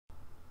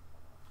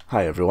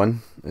Hi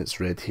everyone,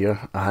 it's Red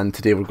here, and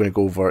today we're going to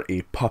go over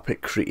a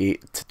Puppet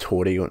Create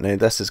tutorial. Now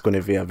this is going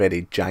to be a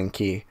very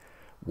janky,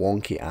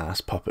 wonky ass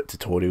Puppet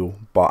tutorial,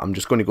 but I'm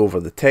just going to go over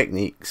the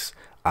techniques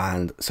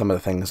and some of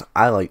the things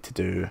I like to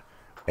do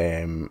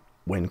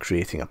when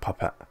creating a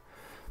puppet.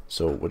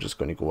 So we're just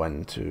going to go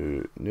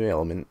into new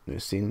element, new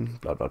scene,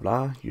 blah blah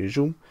blah,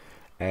 usual.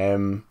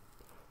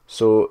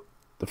 So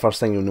the first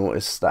thing you'll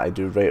notice that I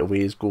do right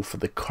away is go for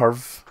the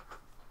curve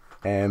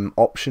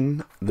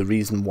option. The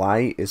reason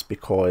why is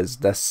because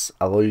this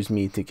allows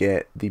me to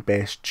get the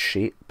best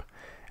shape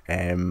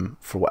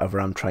for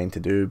whatever I'm trying to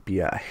do, be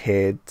it a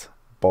head,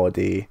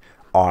 body,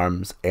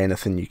 arms,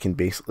 anything. You can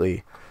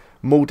basically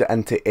mold it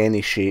into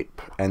any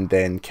shape and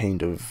then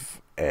kind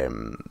of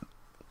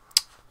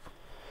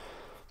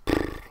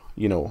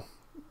you know,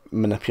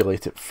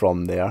 manipulate it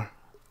from there.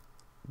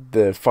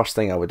 The first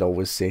thing I would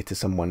always say to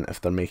someone if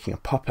they're making a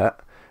puppet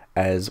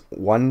is,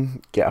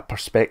 one, get a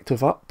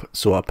perspective up,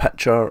 so a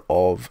picture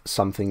of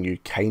something you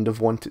kind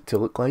of want it to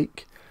look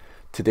like.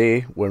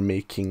 Today we're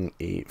making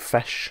a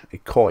fish, a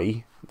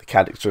koi. The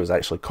character is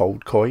actually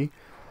called Koi.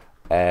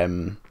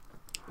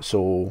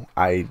 So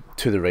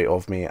to the right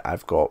of me,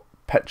 I've got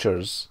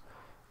pictures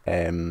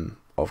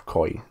of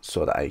Koi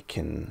so that I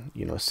can,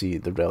 you know, see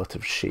the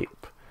relative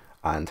shape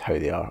and how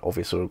they are.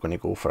 Obviously we're going to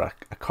go for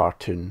a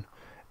cartoon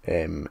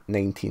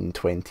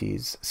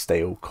 1920s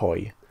style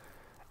Koi.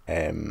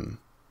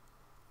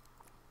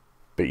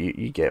 But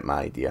you get my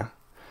idea.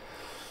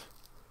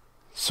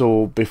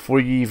 So before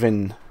you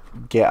even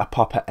get a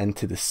puppet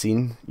into the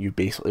scene, you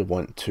basically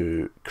want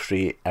to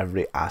create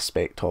every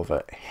aspect of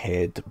it: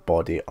 head,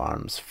 body,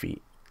 arms,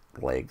 feet,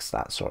 legs,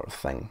 that sort of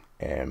thing.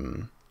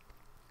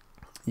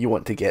 You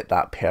want to get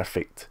that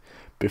perfect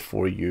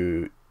before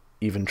you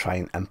even try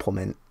and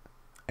implement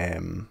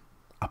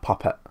a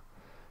puppet,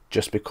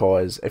 just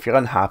because if you're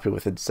unhappy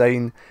with the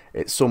design,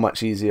 it's so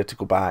much easier to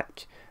go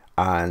back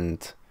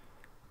and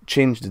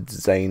change the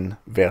design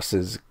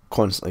versus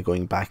constantly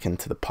going back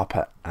into the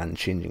puppet and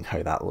changing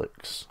how that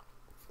looks.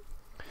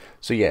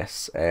 So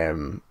yes,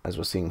 as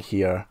we're seeing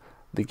here,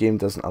 the game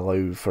doesn't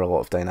allow for a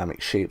lot of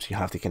dynamic shapes. You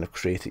have to kind of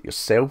create it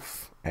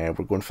yourself. We're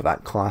going for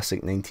that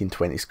classic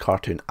 1920s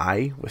cartoon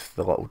eye with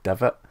the little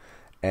divot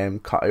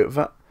cut out of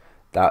it.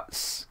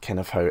 That's kind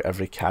of how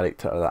every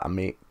character that I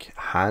make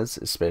has,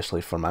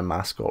 especially for my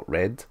mascot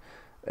Red,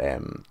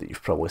 that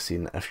you've probably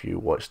seen if you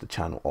watch the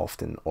channel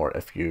often or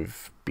if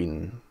you've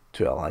been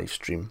to a live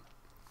stream.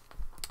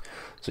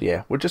 So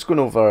yeah, we're just going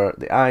over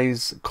the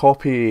eyes.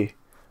 Copy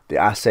the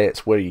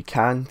assets where you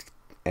can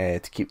to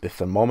keep the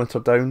thermometer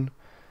down.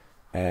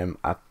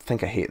 I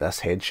think I hate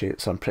this head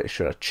shape, so I'm pretty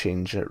sure I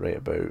changed it right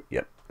about,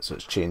 yep, so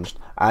it's changed.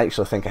 I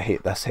actually think I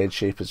hate this head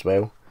shape as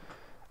well.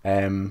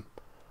 Don't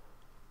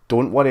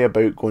worry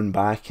about going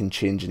back and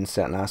changing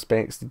certain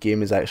aspects. The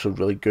game is actually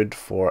really good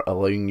for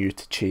allowing you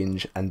to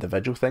change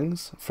individual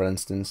things. For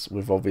instance,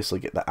 we've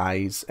obviously got the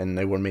eyes and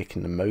now we're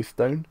making the mouth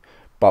down,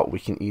 but we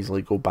can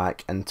easily go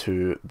back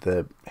into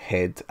the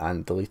head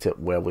and delete it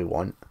where we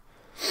want.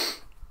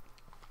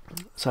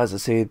 So as I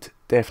said,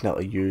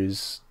 definitely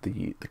use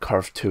the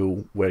curve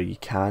tool where you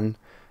can.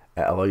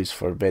 It allows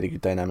for very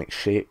good dynamic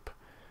shape,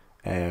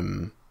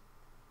 and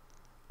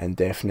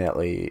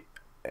definitely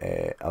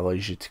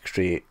allows you to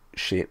create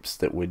shapes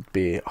that would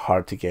be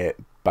hard to get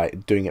by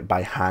doing it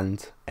by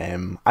hand.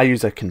 I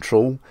use a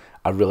control.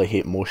 I really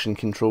hate motion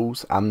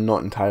controls. I'm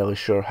not entirely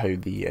sure how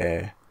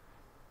the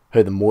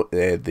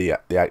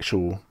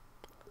actual,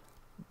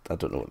 I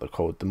don't know what they're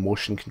called, the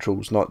motion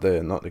controls, not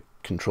the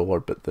controller,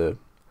 but the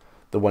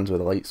ones with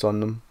the lights on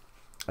them.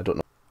 I don't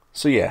know.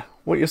 So yeah,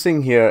 what you're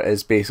seeing here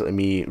is basically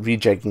me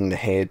rejigging the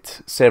head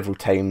several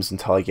times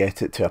until I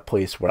get it to a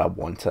place where I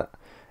want it.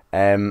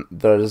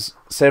 There's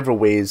several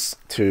ways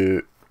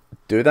to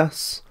do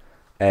this.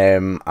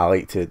 I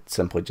like to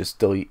simply just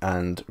delete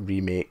and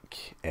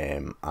remake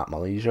at my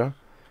leisure.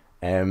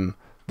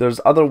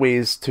 There's other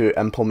ways to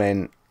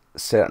implement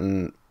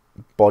certain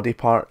body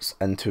parts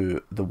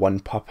into the one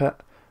puppet.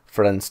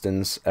 For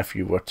instance, if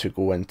you were to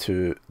go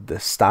into the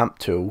stamp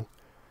tool,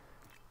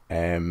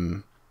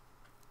 L1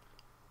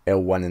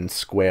 and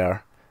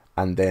square,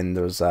 and then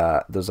there's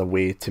a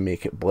way to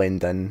make it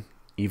blend in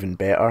even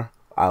better.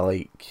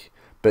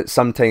 But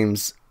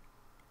sometimes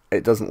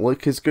it doesn't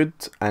look as good,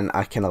 and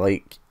I kind of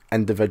like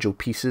individual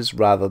pieces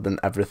rather than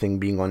everything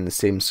being on the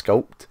same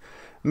sculpt.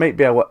 Might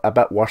be a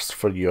bit worse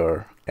for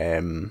your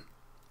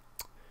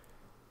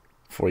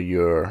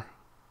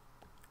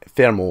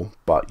thermal,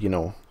 but you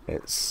know,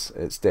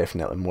 it's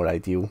definitely more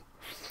ideal.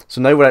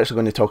 So now we're actually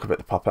going to talk about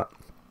the puppet.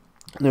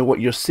 Now what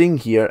you're seeing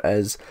here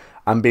is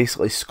I'm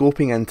basically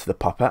scoping into the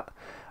puppet,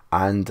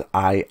 and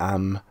I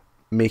am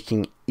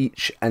making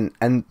each and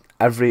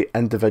every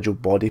individual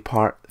body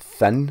part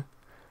thin,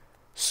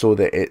 so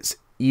that it's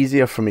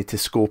easier for me to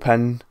scope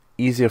in,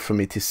 easier for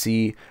me to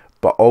see,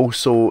 but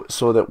also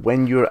so that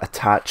when you're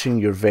attaching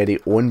your very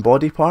own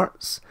body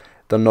parts,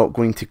 they're not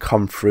going to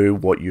come through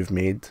what you've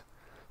made.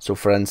 So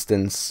for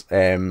instance,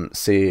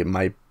 say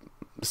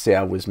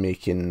I was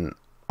making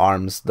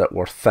arms that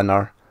were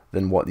thinner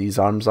than what these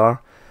arms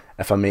are.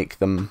 If I make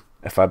them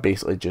if I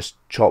basically just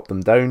chop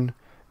them down,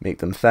 make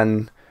them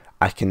thin,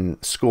 I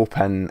can scope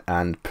in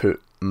and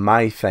put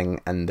my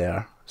thing in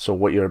there. So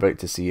what you're about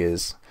to see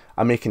is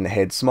I'm making the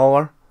head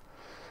smaller.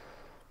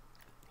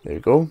 There you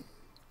go.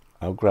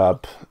 I'll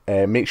grab,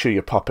 make sure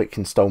your puppet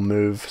can still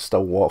move,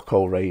 still walk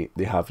all right,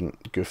 they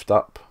haven't goofed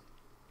up.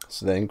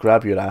 So then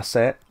grab your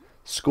asset,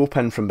 scope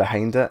in from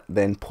behind it,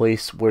 then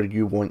place where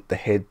you want the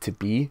head to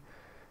be.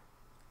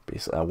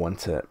 Basically I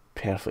want it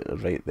perfectly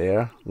right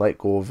there. Let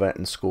go of it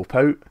and scope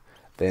out,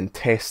 then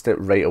test it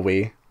right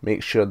away.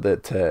 Make sure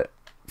that it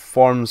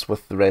forms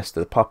with the rest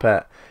of the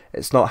puppet,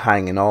 it's not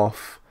hanging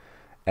off,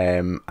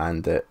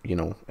 and it, you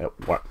know,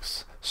 it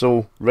works.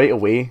 So right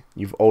away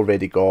you've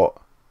already got,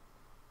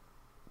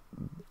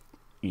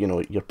 you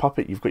know, your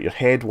puppet, you've got your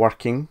head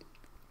working.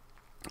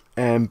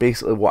 And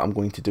basically what I'm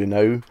going to do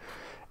now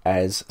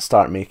is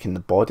start making the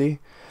body.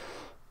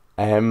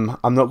 I'm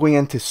not going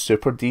into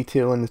super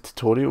detail in the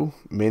tutorial,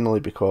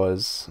 mainly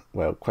because,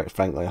 well, quite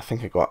frankly, I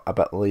think I got a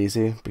bit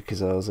lazy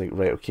because I was like,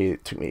 right, okay,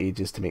 it took me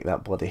ages to make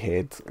that bloody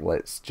head,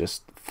 let's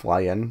just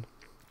fly in.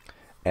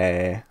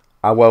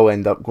 I will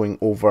end up going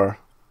over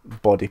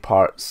body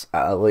parts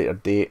at a later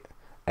date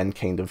and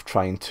kind of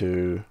trying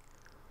to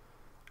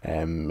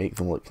make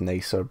them look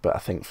nicer, but I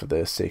think for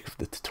the sake of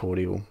the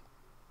tutorial,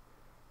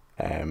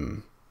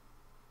 we're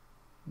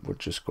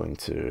just going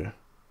to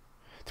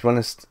be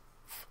honest,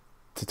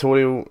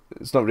 tutorial,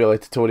 it's not really a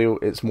tutorial,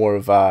 it's more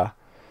of a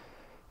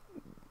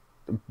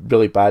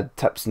really bad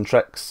tips and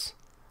tricks.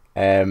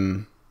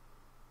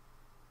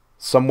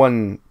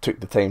 Someone took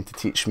the time to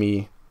teach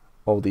me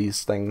all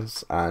these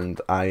things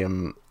and I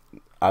am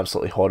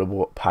absolutely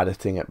horrible at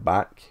parroting it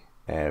back.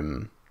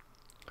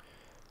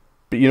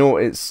 But you know,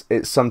 it's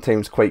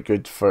sometimes quite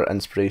good for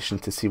inspiration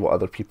to see what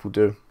other people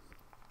do.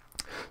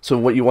 So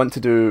what you want to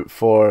do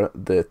for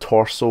the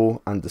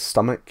torso and the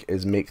stomach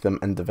is make them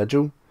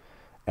individual,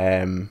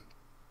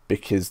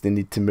 because they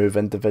need to move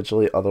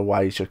individually,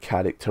 otherwise your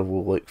character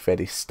will look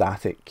very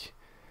static,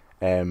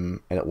 and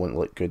it won't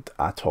look good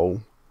at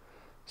all.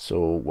 So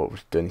what we're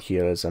doing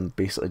here is I'm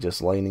basically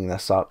just lining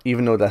this up.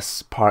 Even though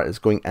this part is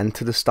going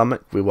into the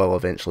stomach, we will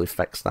eventually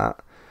fix that.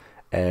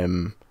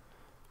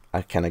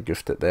 I kind of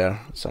goofed it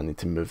there, so I need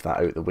to move that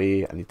out of the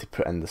way. I need to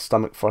put in the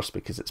stomach first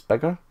because it's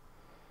bigger.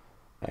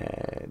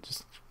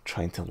 Just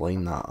trying to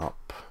line that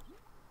up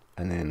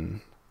and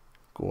then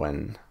go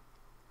in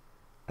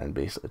and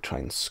basically try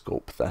and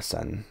scope this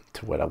in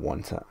to where I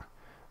want it.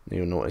 Now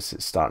you'll notice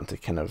it's starting to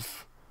kind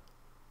of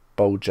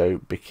bulge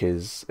out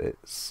because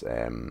it's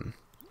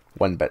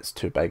one bit's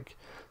too big.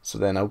 So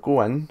then I'll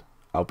go in,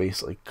 I'll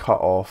basically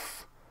cut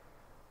off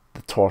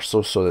the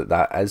torso so that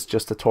that is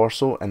just a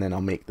torso, and then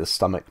I'll make the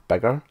stomach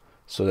bigger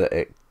so that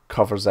it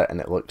covers it and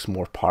it looks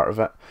more part of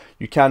it.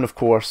 You can of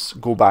course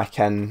go back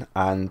in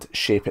and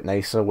shape it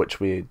nicer, which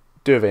we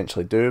do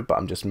eventually do, but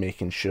I'm just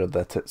making sure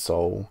that it's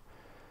all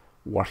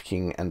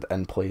working and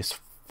in place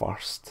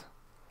first.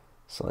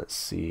 So let's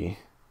see,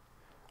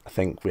 I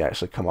think we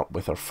actually come up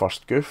with our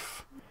first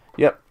goof.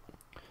 Yep,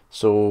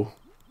 so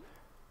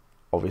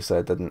obviously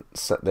I didn't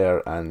sit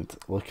there and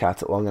look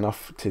at it long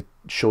enough to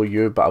show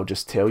you, but I'll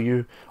just tell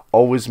you,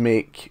 always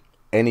make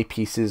any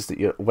pieces that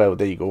you, well,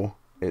 there you go,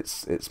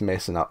 it's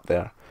messing up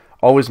there.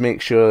 Always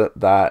make sure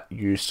that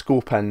you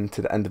scope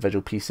into the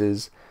individual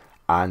pieces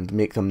and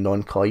make them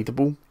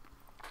non-collidable,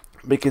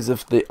 because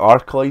if they are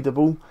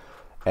collidable,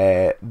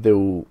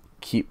 they'll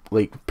keep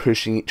like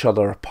pushing each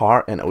other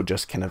apart and it'll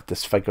just kind of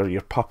disfigure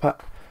your puppet.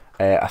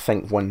 I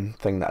think one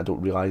thing that I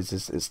don't realise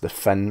is the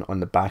fin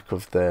on the back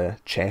of the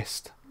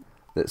chest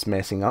that's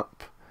messing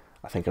up.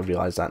 I think I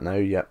realised that now.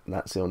 Yep,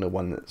 that's the only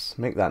one that's,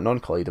 make that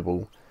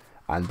non-collidable,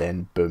 and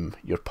then boom,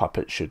 your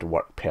puppet should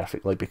work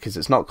perfectly because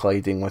it's not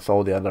colliding with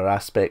all the other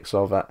aspects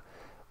of it.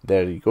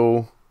 There you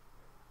go,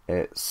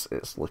 it's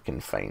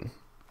looking fine.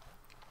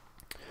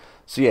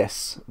 So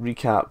yes,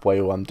 recap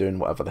while I'm doing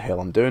whatever the hell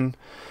I'm doing.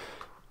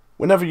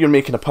 Whenever you're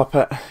making a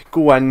puppet,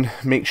 go in,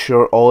 make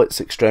sure all its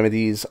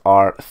extremities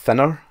are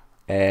thinner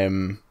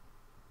and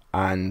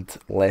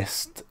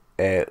less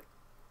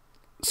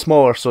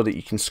smaller so that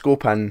you can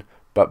scope in,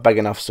 but big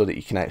enough so that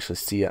you can actually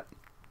see it.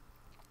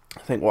 I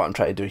think what I'm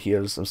trying to do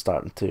here is I'm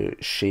starting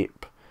to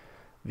shape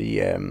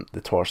the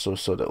torso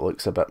so that it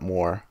looks a bit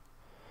more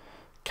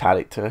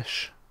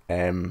characterish.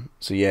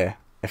 So yeah,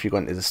 if you go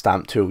into the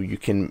stamp tool, you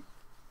can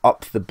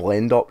up the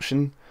blend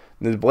option.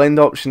 Now, the blend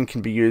option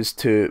can be used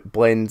to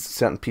blend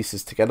certain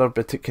pieces together,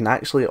 but it can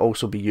actually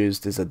also be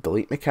used as a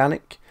delete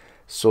mechanic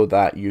so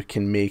that you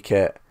can make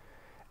it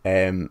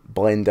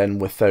blend in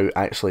without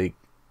actually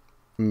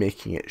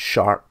making it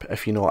sharp,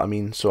 if you know what I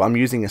mean. So I'm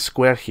using a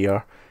square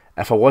here.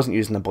 If I wasn't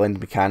using a blend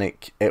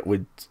mechanic, it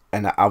would,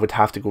 and I would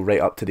have to go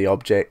right up to the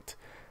object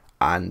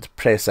and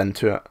press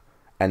into it,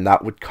 and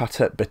that would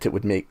cut it, but it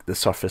would make the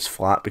surface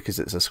flat because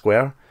it's a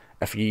square.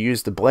 If you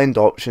use the blend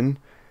option,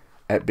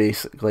 it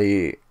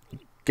basically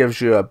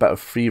gives you a bit of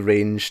free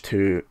range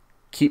to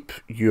keep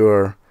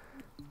your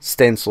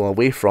stencil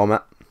away from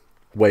it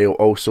while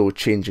also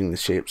changing the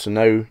shape. So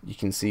now you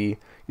can see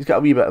he's got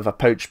a wee bit of a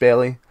pouch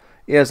belly.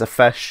 he is a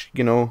fish,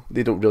 you know,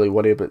 they don't really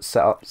worry about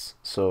sit-ups,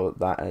 so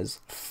that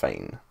is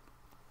fine.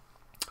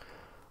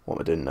 What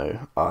am I doing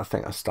now? Oh, I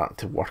think I'm starting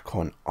to work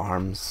on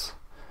arms.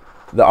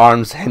 The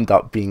arms end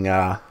up being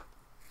I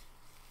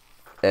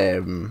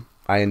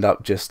end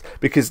up just,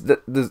 because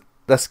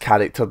this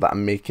character that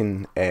I'm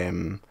making,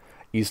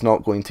 he's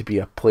not going to be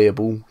a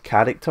playable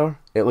character,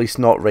 at least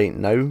not right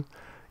now.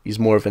 He's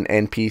more of an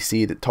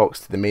NPC that talks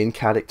to the main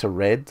character,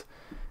 Red,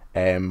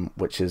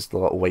 which is the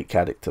little white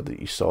character that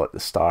you saw at the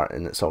start,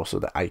 and it's also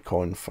the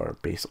icon for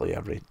basically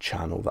every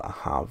channel that I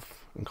have,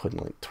 including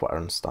like Twitter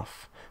and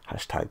stuff.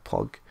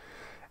 #plug.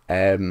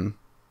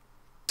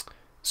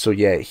 So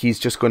yeah, he's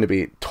just going to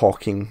be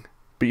talking,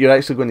 but you're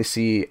actually going to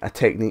see a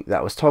technique that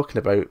I was talking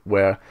about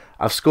where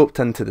I've scoped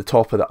into the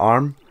top of the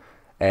arm,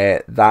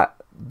 that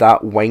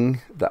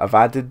wing that I've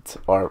added,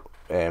 or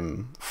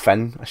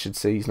fin I should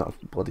say, he's not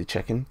a bloody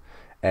chicken,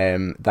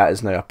 that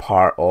is now a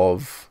part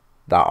of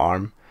that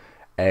arm.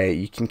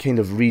 You can kind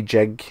of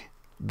rejig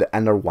the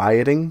inner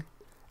wiring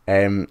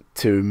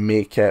to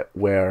make it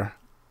where,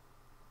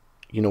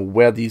 you know,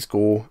 where these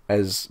go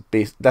is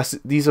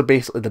these are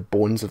basically the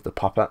bones of the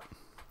puppet.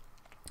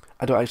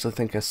 I don't actually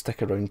think I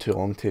stick around too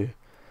long to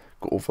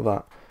go over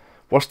that.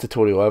 Worst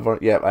tutorial ever.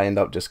 Yep, I end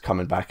up just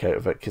coming back out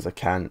of it because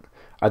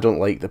I don't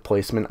like the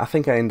placement. I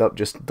think I end up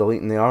just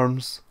deleting the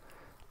arms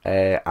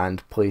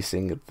and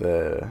placing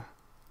the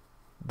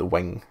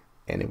wing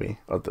anyway.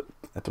 Or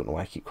I don't know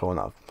why I keep calling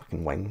it a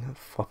fucking wing,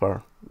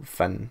 flipper,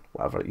 fin,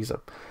 whatever. He's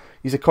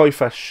a koi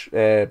fish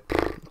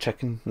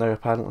chicken now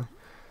apparently.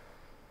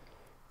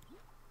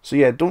 So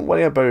yeah, don't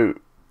worry about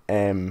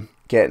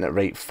getting it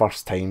right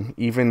first time.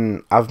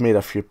 Even I've made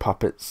a few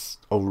puppets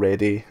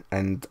already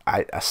and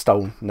I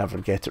still never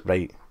get it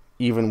right.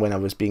 Even when I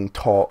was being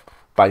taught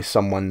by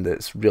someone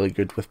that's really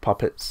good with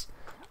puppets,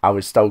 I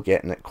was still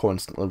getting it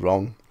constantly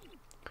wrong.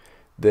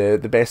 The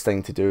best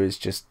thing to do is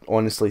just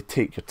honestly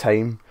take your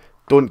time.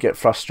 Don't get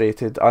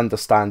frustrated.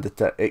 Understand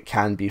that it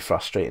can be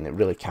frustrating. It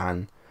really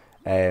can.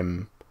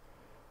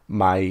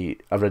 My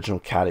original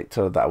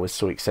character that I was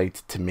so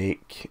excited to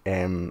make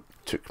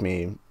took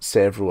me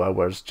several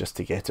hours just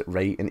to get it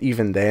right, and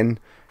even then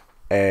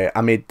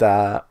I made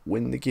that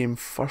when the game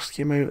first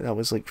came out. That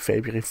was like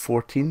February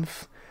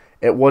 14th.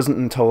 It wasn't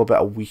until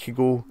about a week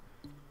ago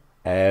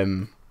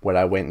where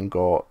I went and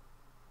got,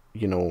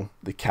 you know,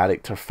 the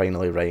character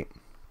finally right.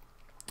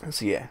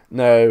 So yeah,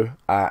 now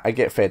I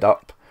get fed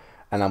up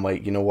and I'm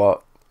like, you know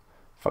what,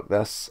 fuck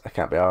this, I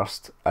can't be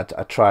arsed. I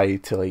try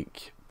to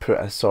like put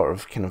a sort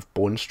of kind of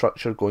bone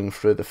structure going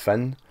through the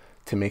fin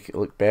to make it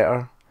look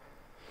better.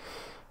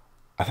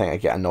 I think I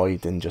get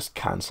annoyed and just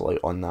cancel out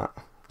on that.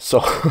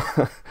 So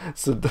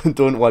so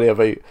don't worry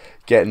about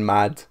getting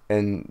mad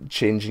and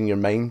changing your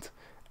mind.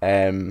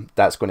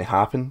 That's going to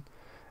happen.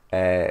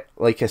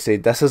 Like I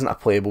said, this isn't a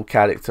playable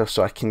character,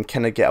 so I can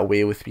kind of get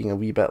away with being a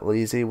wee bit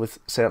lazy with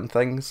certain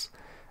things.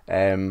 I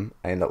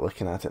end up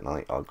looking at it and I'm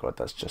like, oh god,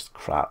 that's just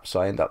crap.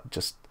 So I end up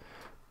just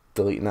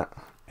deleting it.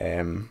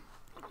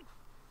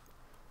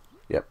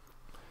 Yep,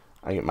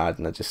 I get mad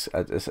and I just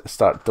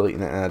start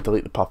deleting it, and I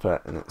delete the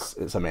puppet, and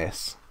it's a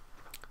mess.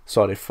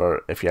 Sorry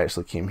for if you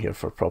actually came here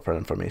for proper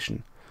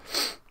information.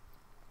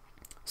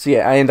 So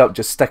yeah, I end up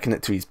just sticking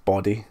it to his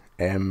body,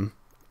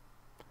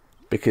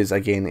 because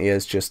again, he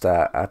is just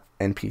a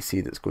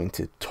NPC that's going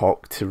to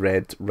talk to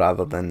Red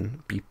rather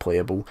than be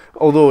playable.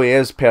 Although he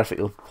is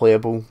perfectly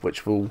playable,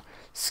 which we'll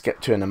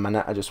skip to in a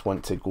minute. I just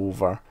want to go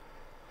over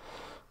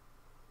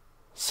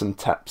some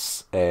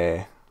tips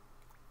that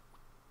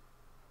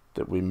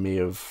we may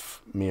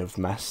have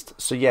missed.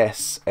 So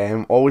yes,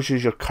 always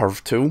use your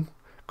curve tool.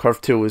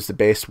 Curve tool is the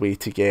best way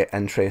to get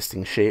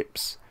interesting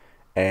shapes.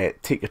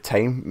 Take your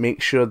time.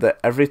 Make sure that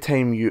every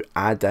time you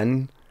add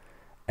in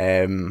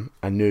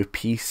a new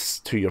piece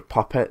to your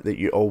puppet, that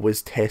you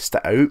always test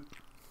it out.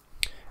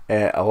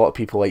 A lot of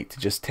people like to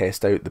just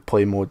test out the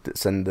play mode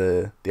that's in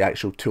the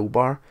actual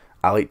toolbar.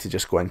 I like to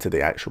just go into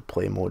the actual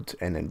play mode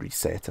and then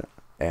reset it.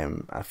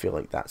 I feel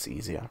like that's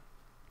easier.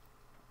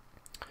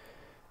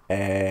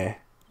 I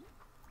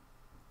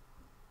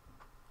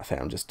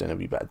think I'm just doing a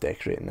wee bit of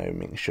decorating now,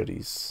 making sure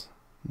he's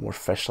more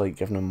fish-like,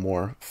 giving him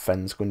more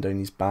fins going down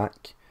his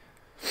back.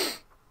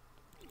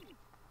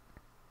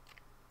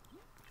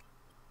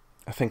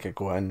 I think I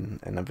go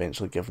in and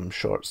eventually give him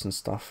shorts and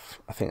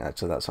stuff. I think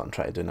actually that's what I'm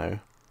trying to do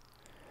now.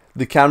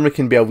 The camera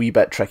can be a wee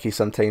bit tricky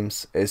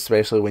sometimes,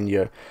 especially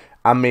when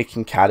I'm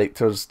making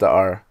characters that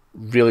are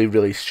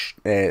really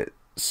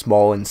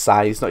small in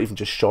size, not even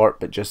just short,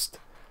 but just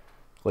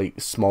like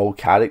small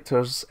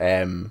characters.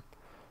 And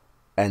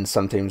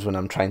sometimes when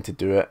I'm trying to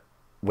do it,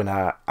 when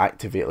I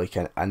activate like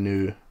a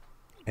new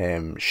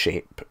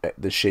shape,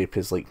 the shape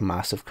is like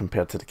massive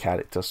compared to the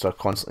character, so I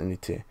constantly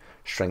need to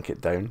shrink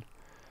it down.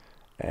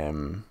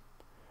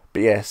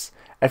 But yes,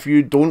 if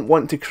you don't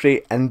want to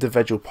create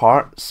individual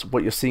parts,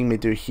 what you're seeing me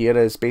do here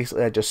is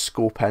basically I just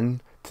scope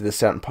in to the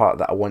certain part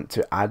that I want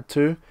to add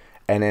to,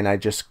 and then I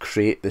just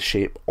create the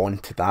shape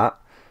onto that.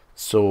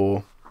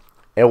 So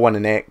L1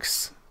 and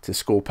X to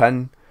scope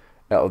in,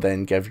 it'll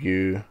then give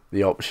you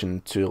the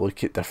option to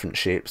look at different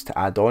shapes to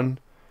add on.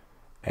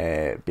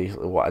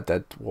 basically what I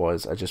did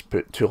was I just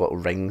put two little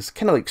rings,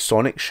 kind of like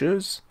Sonic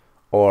shoes,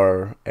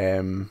 or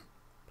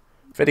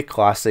very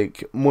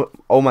classic.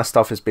 All my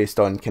stuff is based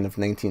on kind of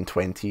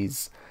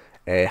 1920s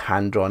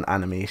hand-drawn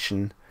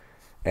animation,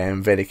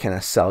 very kind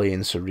of silly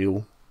and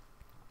surreal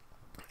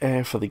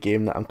for the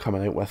game that I'm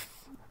coming out with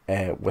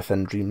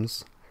within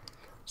Dreams.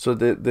 So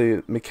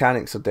the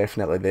mechanics are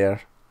definitely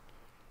there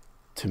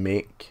to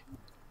make.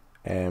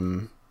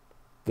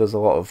 There's a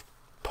lot of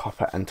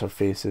puppet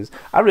interfaces.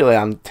 I really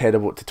am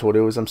terrible at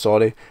tutorials, I'm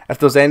sorry. If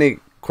there's any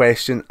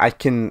question, I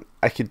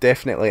could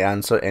definitely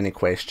answer any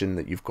question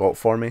that you've got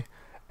for me.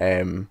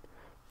 But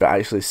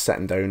actually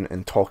sitting down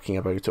and talking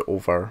about it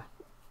over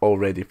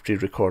already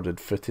pre-recorded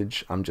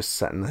footage, I'm just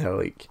sitting there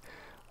like,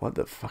 what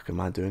the fuck am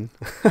I doing?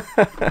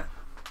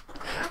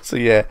 So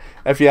yeah,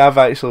 if you have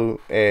actual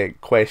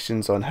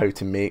questions on how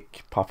to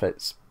make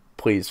puppets,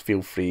 please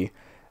feel free.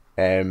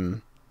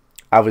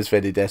 I was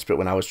very desperate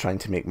when I was trying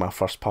to make my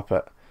first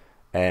puppet,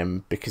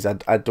 because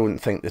I don't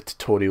think the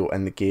tutorial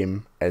in the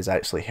game is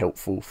actually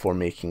helpful for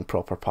making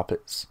proper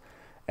puppets.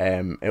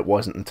 It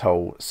wasn't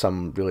until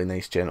some really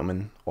nice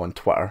gentleman on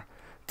Twitter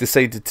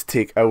decided to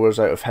take hours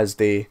out of his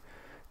day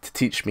to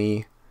teach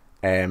me,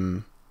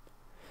 and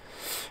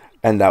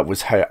that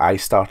was how I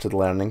started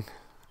learning.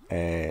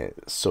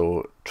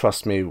 So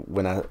trust me,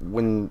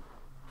 when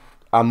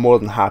I'm more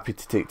than happy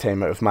to take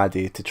time out of my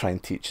day to try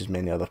and teach as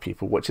many other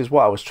people, which is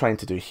what I was trying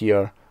to do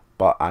here,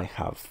 but I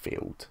have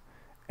failed.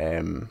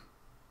 But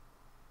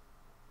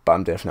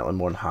I'm definitely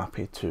more than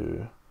happy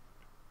to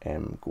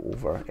go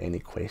over any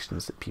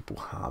questions that people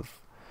have.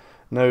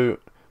 Now,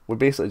 we're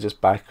basically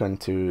just back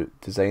onto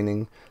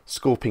designing,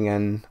 scoping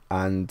in,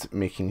 and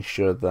making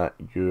sure that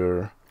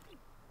your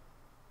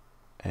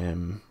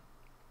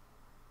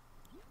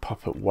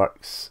puppet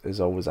works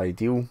is always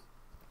ideal.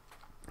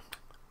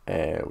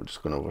 We're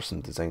just going over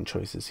some design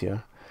choices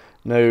here.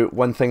 Now,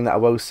 one thing that I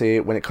will say,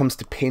 when it comes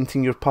to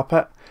painting your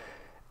puppet,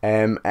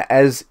 it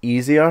is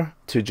easier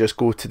to just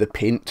go to the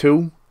paint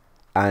tool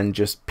and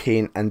just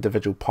paint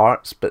individual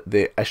parts, but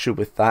the issue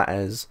with that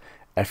is,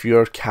 if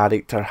your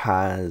character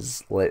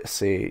has, let's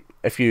say,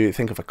 if you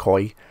think of a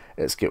koi,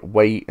 it's got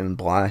white and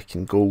black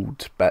and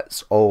gold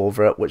bits all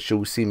over it, which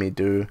you'll see me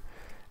do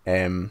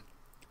in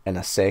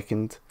a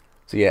second.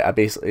 So yeah,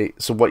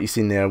 so what you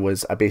seen there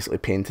was I basically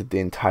painted the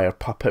entire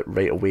puppet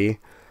right away.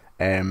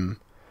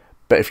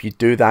 But if you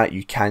do that,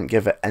 you can't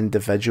give it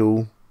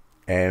individual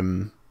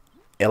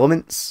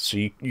elements. So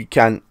you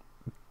can't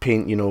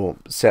paint, you know,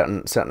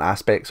 certain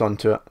aspects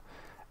onto it,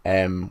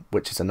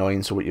 which is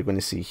annoying. So what you're going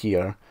to see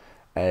here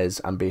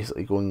is I'm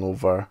basically going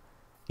over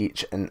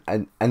each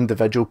an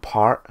individual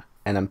part,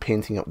 and I'm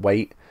painting it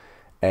white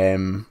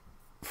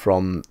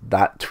from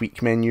that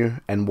tweak menu.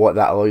 And what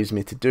that allows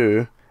me to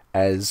do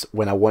is,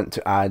 when I want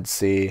to add,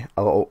 say,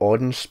 a little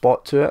orange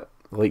spot to it,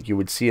 like you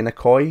would see in a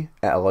koi,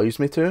 it allows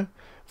me to,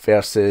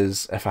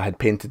 versus if I had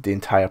painted the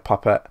entire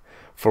puppet,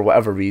 for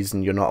whatever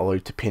reason you're not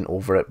allowed to paint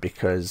over it,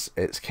 because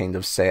it's kind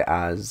of set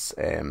as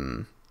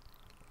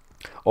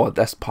oh,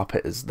 this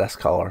puppet is this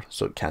colour,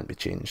 so it can't be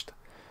changed.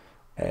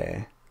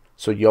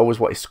 So you always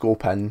want to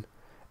scope in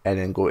and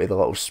then go to the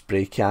little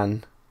spray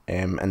can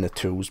in the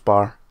tools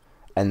bar,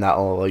 and that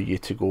will allow you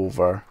to go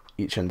over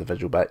each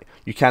individual bit.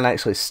 You can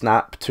actually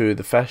snap to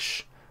the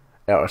fish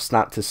or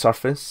snap to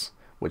surface,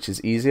 which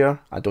is easier.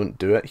 I don't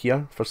do it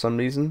here for some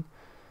reason,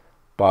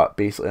 but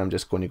basically I'm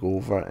just going to go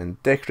over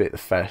and decorate the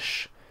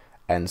fish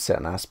in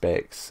certain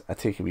aspects. I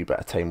take a wee bit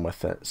of time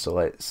with it, so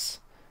let's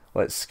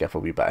skip a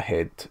wee bit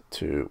ahead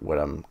to where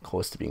I'm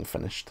close to being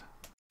finished.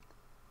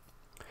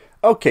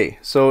 Okay,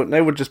 so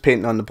now we're just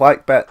painting on the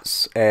black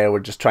bits. We're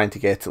just trying to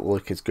get it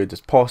look as good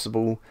as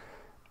possible.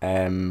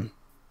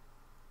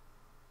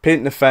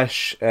 Painting the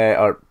fish,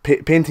 or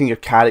painting your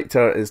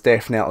character, is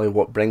definitely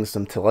what brings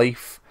them to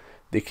life.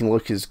 They can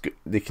look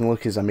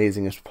as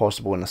amazing as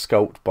possible in a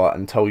sculpt, but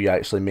until you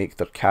actually make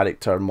their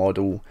character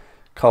model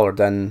coloured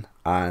in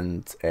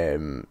and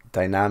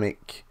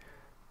dynamic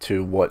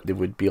to what they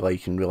would be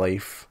like in real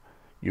life,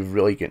 you've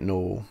really got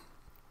no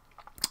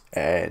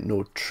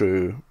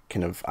true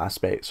kind of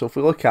aspect. So if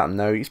we look at him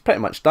now, he's pretty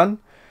much done.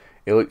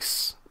 He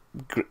looks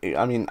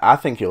I mean, I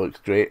think he looks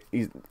great.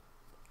 He's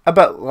a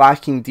bit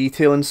lacking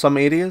detail in some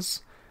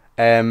areas,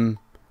 but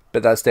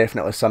that's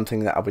definitely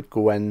something that I would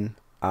go in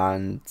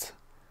and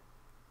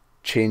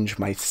change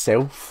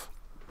myself.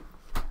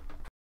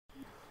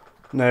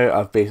 Now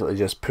I've basically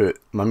just put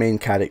my main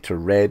character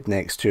red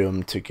next to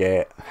him to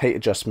get height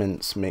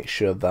adjustments, make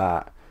sure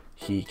that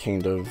he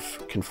kind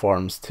of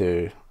conforms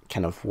to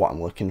kind of what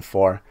I'm looking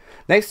for.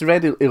 Next to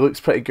red, he looks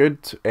pretty good.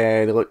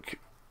 They look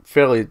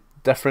fairly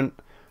different,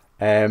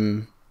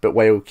 but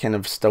while kind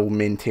of still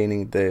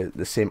maintaining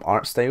the same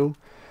art style.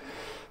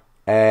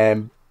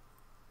 So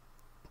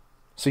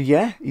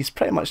yeah, he's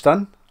pretty much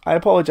done. I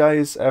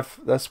apologise if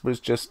this was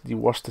just the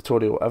worst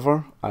tutorial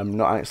ever. I'm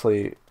not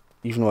actually,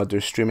 even though I do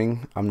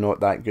streaming, I'm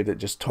not that good at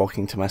just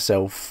talking to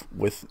myself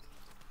with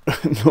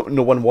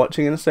no one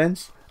watching, in a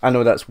sense. I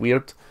know that's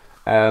weird.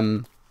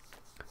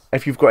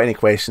 If you've got any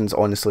questions,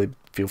 honestly,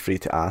 feel free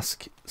to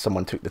ask.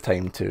 someone took the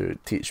time to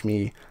teach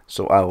me,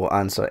 so I will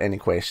answer any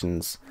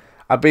questions.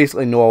 I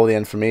basically know all the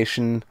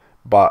information,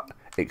 but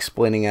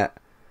explaining it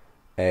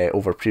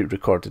over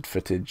pre-recorded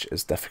footage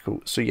is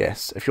difficult. So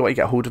yes, if you want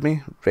to get hold of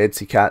me, Red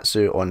Sea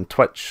Katsu on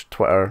Twitch,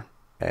 Twitter,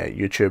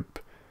 YouTube.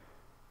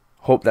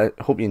 Hope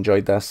you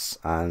enjoyed this,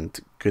 and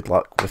good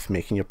luck with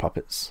making your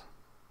puppets.